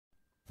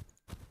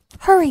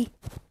Hurry!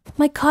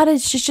 My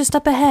cottage is just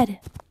up ahead.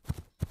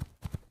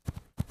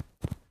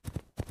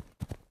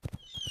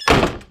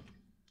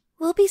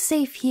 We'll be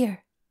safe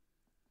here.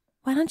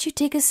 Why don't you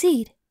take a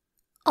seat?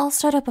 I'll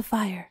start up a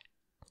fire.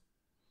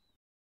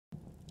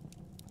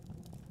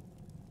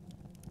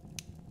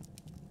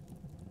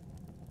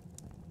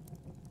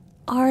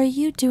 Are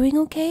you doing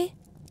okay?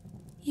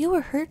 You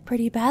were hurt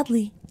pretty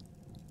badly.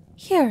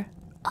 Here,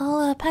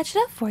 I'll patch it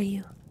up for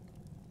you.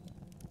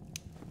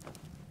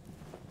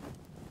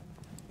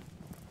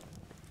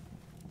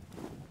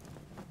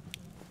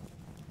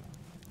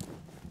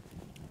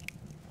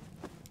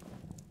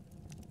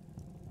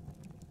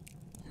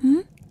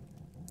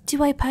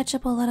 Do I patch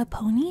up a lot of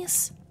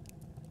ponies?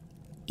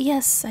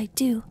 Yes, I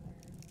do.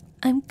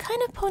 I'm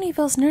kind of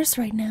Ponyville's nurse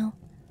right now.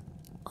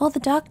 All the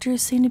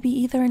doctors seem to be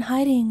either in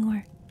hiding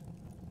or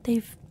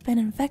they've been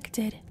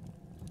infected.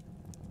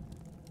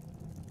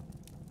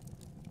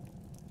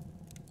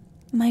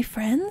 My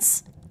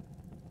friends?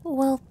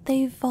 Well,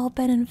 they've all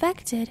been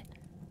infected.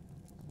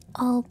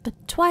 All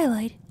but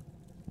Twilight.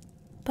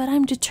 But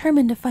I'm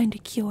determined to find a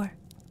cure.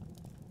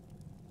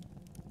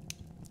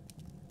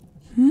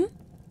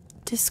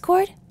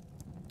 Discord?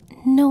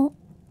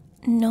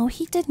 No,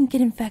 he didn't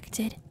get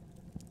infected.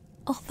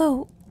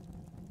 Although,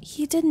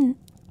 he didn't...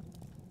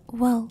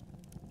 Well,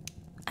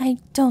 I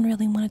don't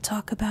really want to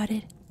talk about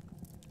it.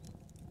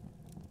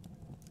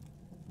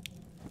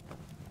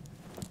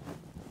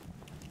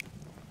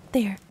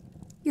 There,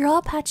 you're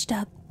all patched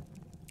up.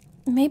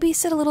 Maybe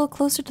sit a little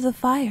closer to the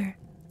fire.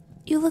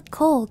 You look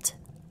cold.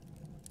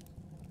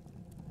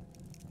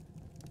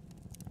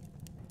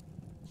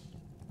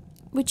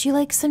 Would you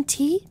like some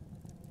tea?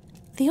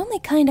 The only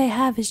kind I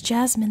have is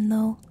jasmine,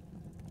 though.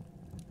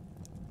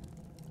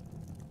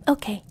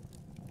 Okay,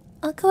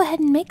 I'll go ahead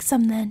and make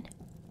some then.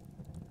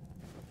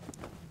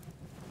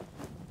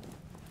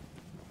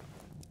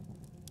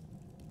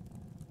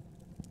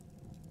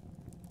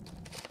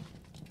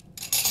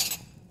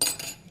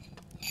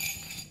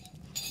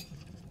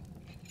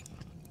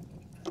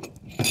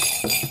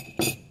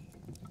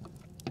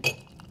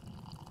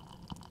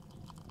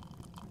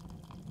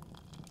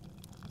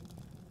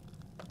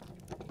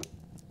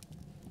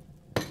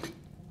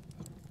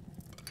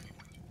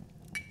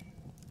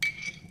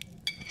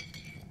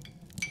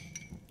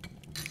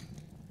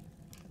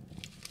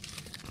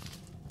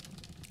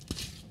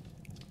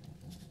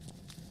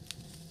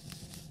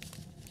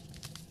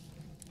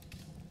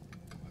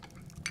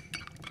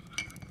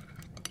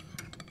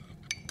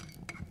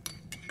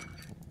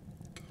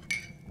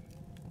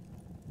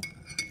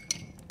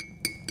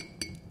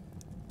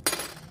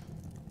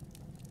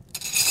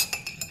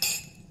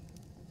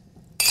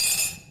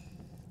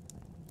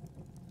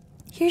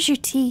 Here's your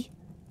tea.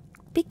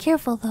 Be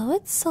careful though,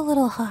 it's a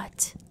little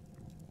hot.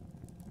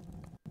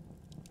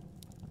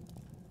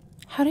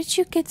 How did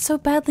you get so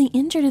badly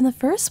injured in the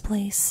first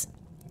place?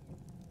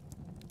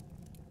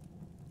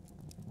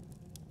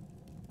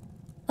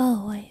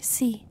 Oh, I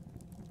see.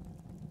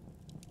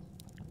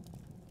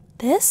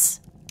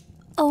 This?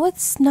 Oh,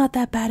 it's not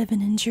that bad of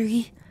an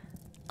injury.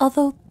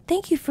 Although,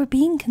 thank you for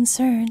being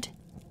concerned.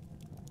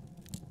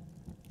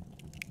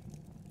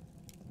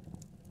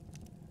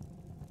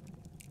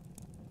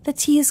 The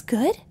tea is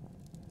good?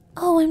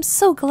 Oh, I'm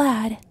so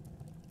glad.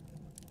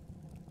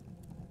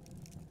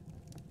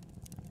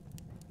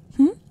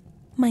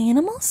 My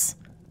animals?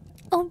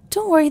 Oh,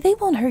 don't worry, they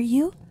won't hurt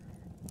you.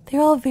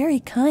 They're all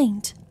very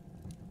kind.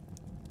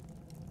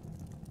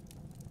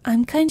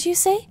 I'm kind, you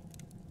say?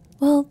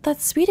 Well,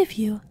 that's sweet of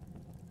you.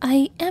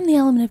 I am the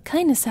element of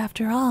kindness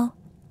after all.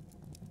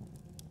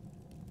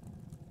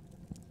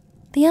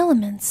 The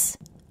elements.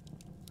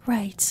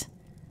 Right.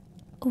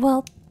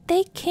 Well,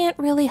 they can't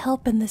really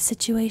help in this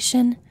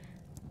situation,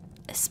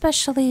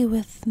 especially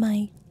with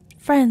my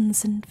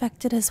friends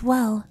infected as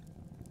well.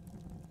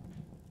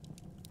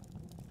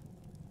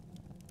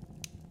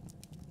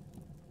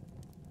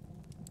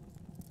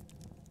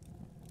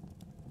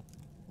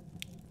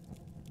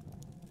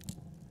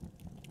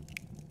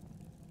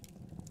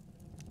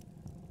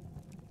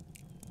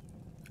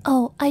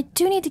 Oh, I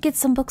do need to get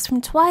some books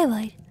from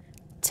Twilight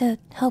to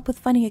help with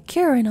finding a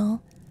cure and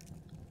all.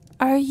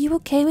 Are you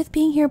okay with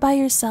being here by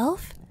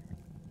yourself?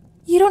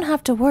 You don't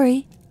have to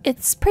worry.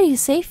 It's pretty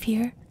safe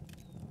here.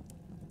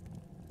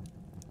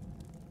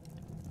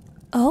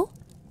 Oh?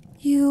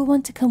 You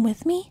want to come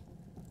with me?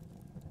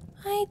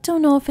 I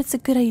don't know if it's a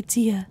good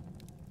idea.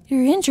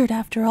 You're injured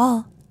after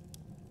all.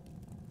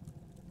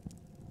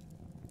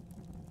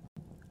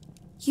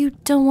 You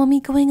don't want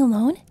me going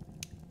alone?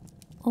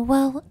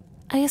 Well,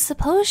 I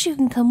suppose you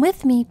can come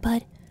with me,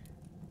 but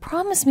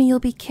promise me you'll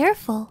be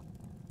careful.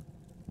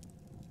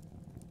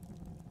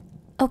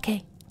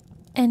 Okay,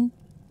 and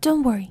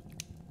don't worry.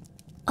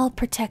 I'll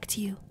protect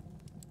you.